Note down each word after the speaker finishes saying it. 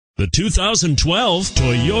The 2012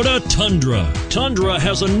 Toyota Tundra. Tundra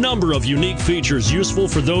has a number of unique features useful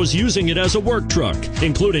for those using it as a work truck,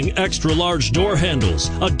 including extra-large door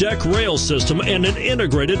handles, a deck rail system, and an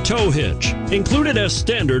integrated tow hitch. Included as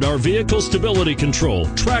standard are vehicle stability control,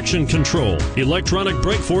 traction control, electronic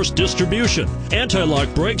brake force distribution,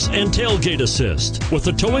 anti-lock brakes, and tailgate assist. With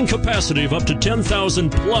a towing capacity of up to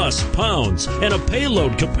 10,000 plus pounds and a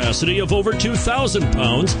payload capacity of over 2,000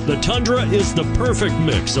 pounds, the Tundra is the perfect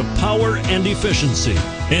mix of power and efficiency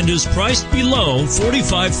and is priced below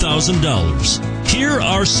 $45,000. Here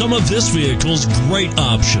are some of this vehicle's great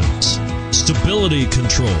options: stability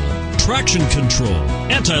control, traction control,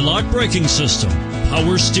 anti-lock braking system,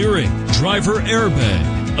 power steering, driver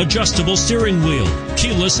airbag, adjustable steering wheel,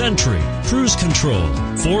 keyless entry, cruise control,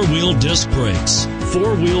 four-wheel disc brakes,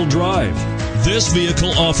 four-wheel drive. This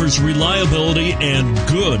vehicle offers reliability and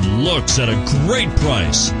good looks at a great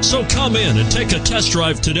price. So come in and take a test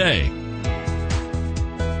drive today.